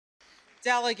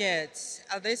Delegates,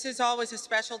 this is always a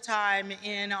special time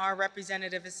in our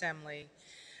representative assembly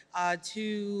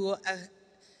to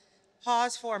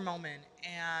pause for a moment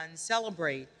and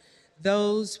celebrate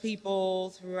those people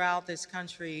throughout this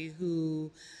country who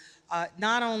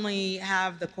not only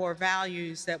have the core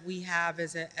values that we have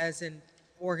as an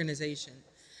organization,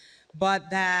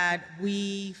 but that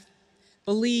we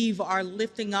believe are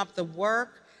lifting up the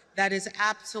work that is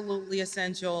absolutely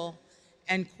essential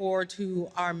and core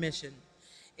to our mission.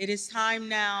 It is time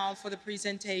now for the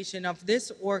presentation of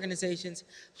this organization's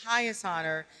highest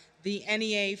honor, the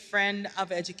NEA Friend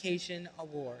of Education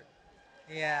Award.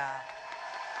 Yeah.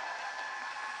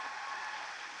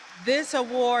 This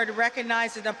award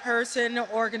recognizes a person,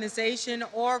 organization,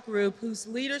 or group whose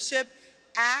leadership,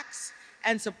 acts,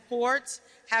 and supports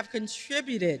have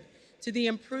contributed to the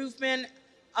improvement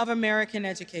of American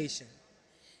education.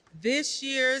 This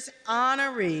year's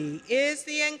honoree is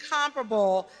the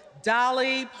incomparable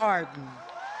Dolly Parton.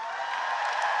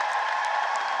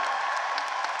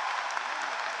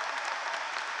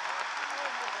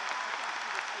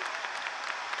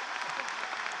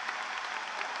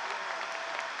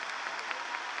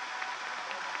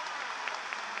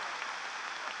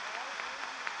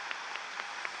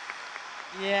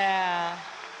 Yeah.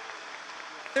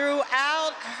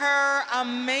 Throughout her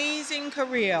amazing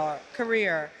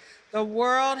career, the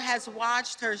world has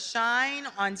watched her shine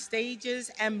on stages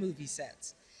and movie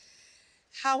sets.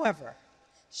 However,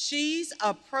 she's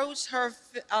approached her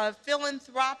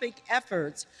philanthropic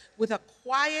efforts with a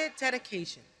quiet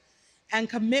dedication and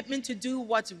commitment to do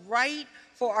what's right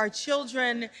for our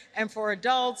children and for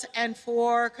adults and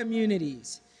for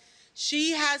communities.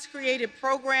 She has created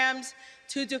programs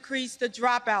to decrease the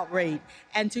dropout rate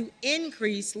and to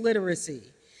increase literacy.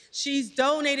 She's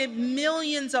donated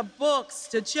millions of books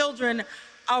to children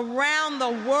around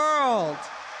the world.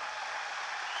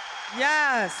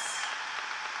 Yes.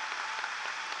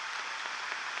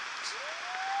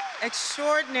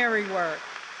 Extraordinary work.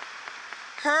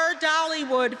 Her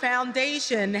Dollywood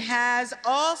Foundation has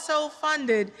also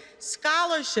funded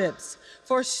scholarships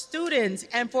for students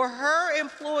and for her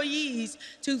employees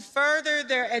to further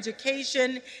their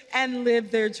education and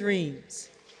live their dreams.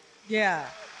 Yeah.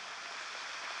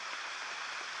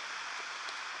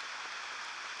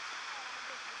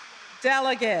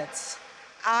 Delegates,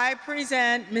 I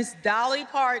present Ms. Dolly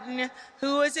Parton,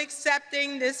 who is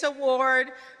accepting this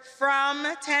award from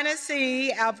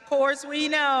Tennessee. Of course, we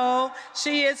know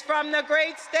she is from the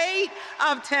great state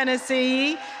of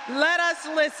Tennessee. Let us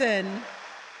listen.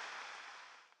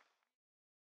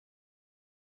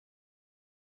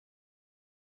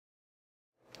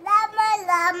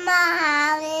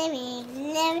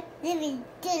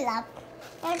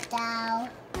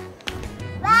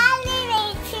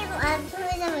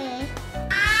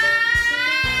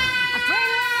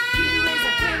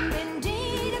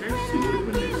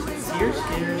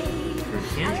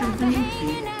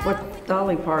 What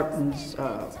Dolly Parton's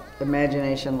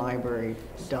Imagination Library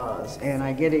does, and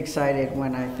I get excited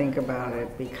when I think about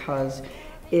it because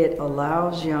it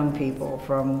allows young people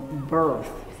from birth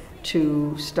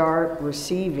to start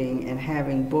receiving and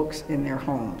having books in their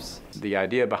homes. The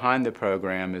idea behind the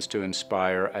program is to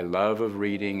inspire a love of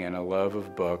reading and a love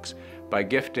of books by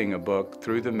gifting a book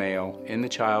through the mail in the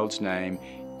child's name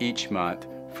each month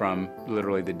from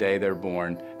literally the day they're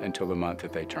born until the month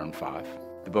that they turn 5.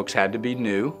 The books had to be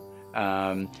new,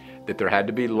 that there had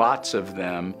to be lots of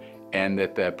them, and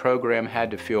that the program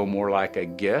had to feel more like a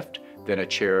gift than a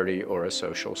charity or a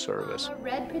social service. A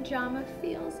red pajama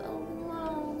feels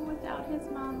alone without his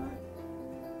mama.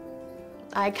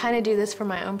 I kind of do this for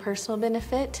my own personal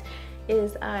benefit.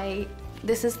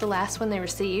 This is the last one they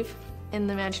receive in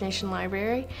the Imagination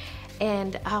Library.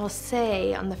 And I'll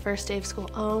say on the first day of school,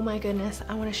 oh my goodness,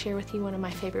 I want to share with you one of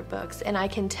my favorite books. And I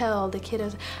can tell the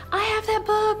kiddos, I have that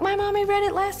book, my mommy read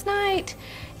it last night.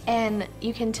 And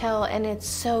you can tell, and it's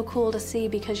so cool to see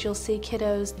because you'll see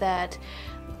kiddos that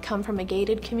come from a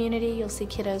gated community, you'll see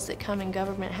kiddos that come in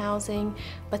government housing,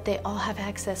 but they all have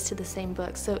access to the same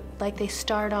book. So like they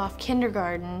start off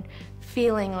kindergarten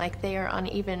feeling like they are on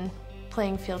even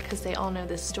playing field because they all know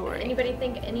this story. Anybody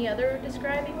think any other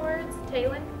describing words?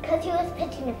 Taylor? Because he was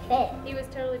pitching a fit. He was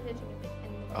totally pitching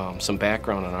a fit. Some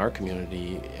background on our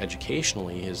community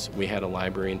educationally is we had a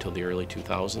library until the early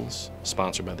 2000s,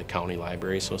 sponsored by the County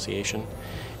Library Association.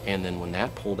 And then when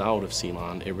that pulled out of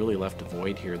Ceylon, it really left a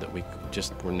void here that we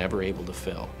just were never able to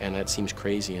fill. And that seems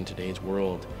crazy in today's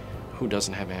world. Who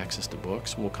doesn't have access to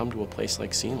books will come to a place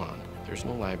like Ceylon. There's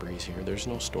no libraries here, there's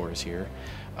no stores here.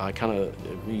 I kind of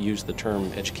use the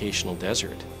term educational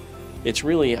desert. It's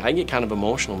really, I get kind of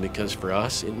emotional because for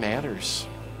us, it matters.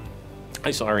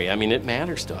 I mean, it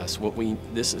matters to us.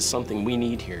 This is something we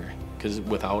need here, because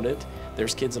without it,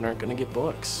 there's kids that aren't going to get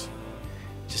books.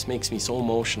 It just makes me so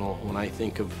emotional when I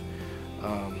think of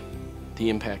the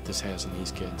impact this has on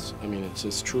these kids. I mean, it's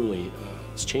just truly,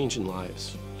 it's changing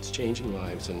lives. It's changing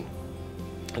lives, and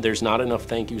there's not enough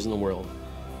thank yous in the world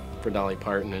for Dolly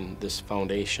Parton and this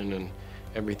foundation and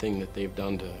everything that they've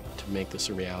done to make this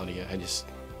a reality.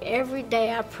 Every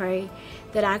day I pray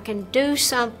that I can do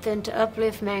something to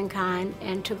uplift mankind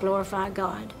and to glorify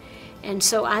God. And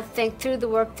so I think through the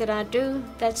work that I do,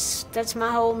 that's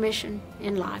my whole mission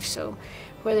in life. So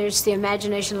whether it's the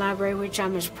Imagination Library, which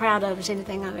I'm as proud of as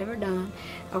anything I've ever done,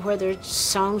 or whether it's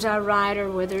songs I write, or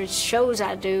whether it's shows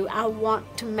I do, I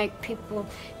want to make people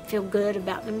feel good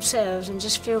about themselves and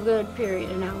just feel good, period.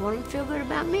 And I want them to feel good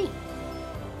about me.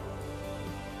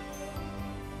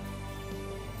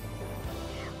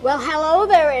 Well, hello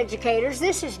there, educators.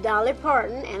 This is Dolly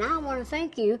Parton, and I want to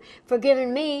thank you for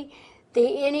giving me the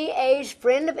NEA's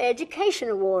Friend of Education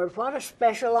Award. What a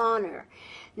special honor.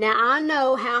 Now, I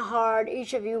know how hard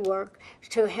each of you work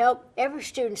to help every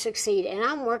student succeed, and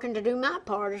I'm working to do my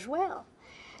part as well.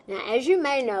 Now, as you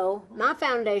may know, my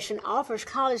foundation offers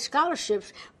college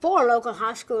scholarships for local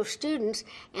high school students,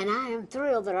 and I am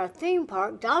thrilled that our theme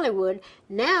park, Dollywood,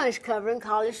 now is covering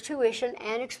college tuition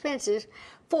and expenses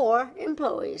for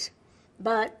employees.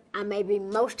 But I may be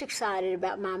most excited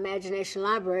about my Imagination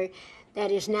Library that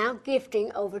is now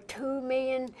gifting over 2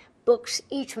 million books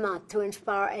each month to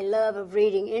inspire a love of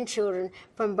reading in children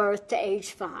from birth to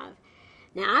age 5.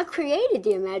 Now, I created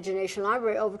the Imagination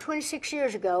Library over 26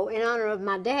 years ago in honor of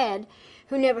my dad,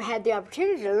 who never had the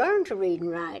opportunity to learn to read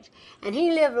and write. And he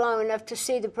lived long enough to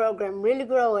see the program really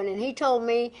growing, and he told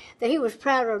me that he was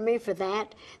prouder of me for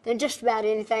that than just about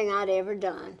anything I'd ever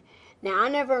done. Now, I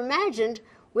never imagined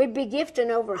we'd be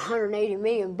gifting over 180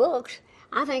 million books.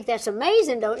 I think that's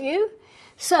amazing, don't you?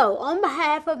 So, on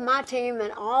behalf of my team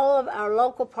and all of our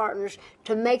local partners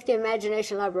to make the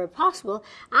Imagination Library possible,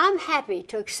 I'm happy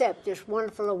to accept this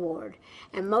wonderful award.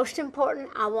 And most important,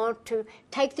 I want to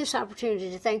take this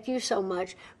opportunity to thank you so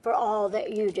much for all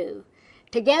that you do.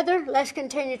 Together, let's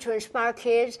continue to inspire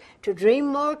kids to dream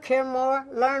more, care more,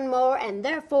 learn more, and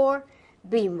therefore,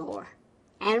 be more.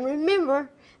 And remember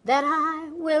that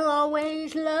I will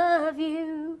always love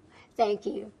you. Thank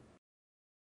you.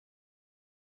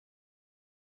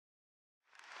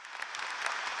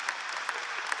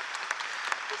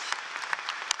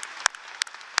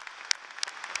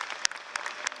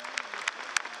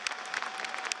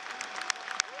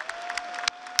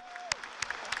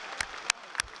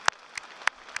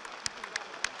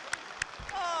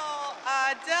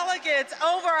 Delegates,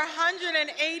 over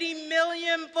 180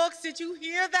 million books. Did you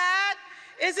hear that?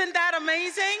 Isn't that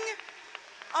amazing?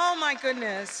 Oh my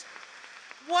goodness.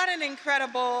 What an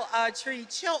incredible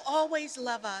treat. She'll always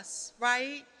love us,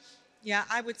 right? Yeah,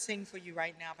 I would sing for you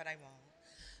right now, but I won't.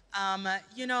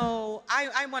 You know,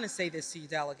 I want to say this to you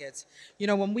delegates. You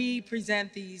know, when we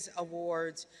present these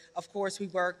awards, of course, we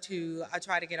work to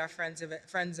try to get our friends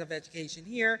of education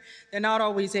here. They're not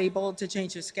always able to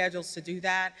change their schedules to do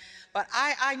that. But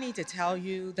I need to tell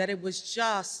you that it was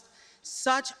just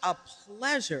such a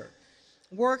pleasure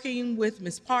working with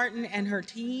Ms. Parton and her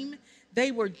team.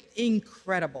 They were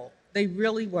incredible. They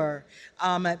really were.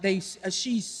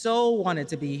 She so wanted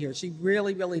to be here. She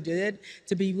really, really did,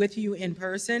 to be with you in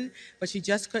person, but she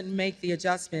just couldn't make the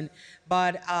adjustment.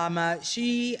 But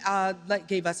she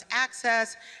gave us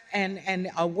access and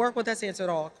worked with us, answered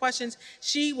all our questions.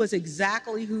 She was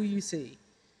exactly who you see.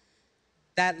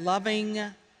 That loving,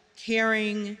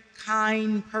 caring,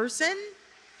 kind person.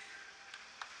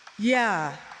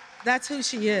 Yeah, that's who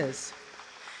she is.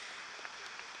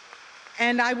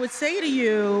 And I would say to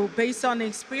you, based on the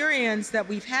experience that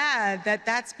we've had, that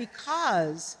that's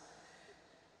because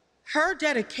her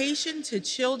dedication to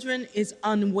children is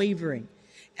unwavering.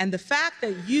 And the fact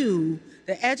that you,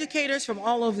 the educators from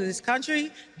all over this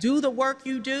country, do the work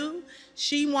you do,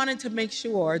 she wanted to make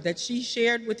sure that she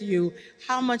shared with you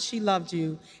how much she loved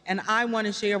you. And I want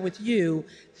to share with you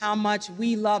how much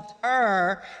we loved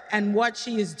her and what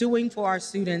she is doing for our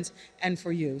students and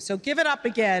for you. So give it up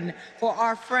again for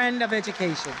our friend of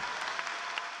education.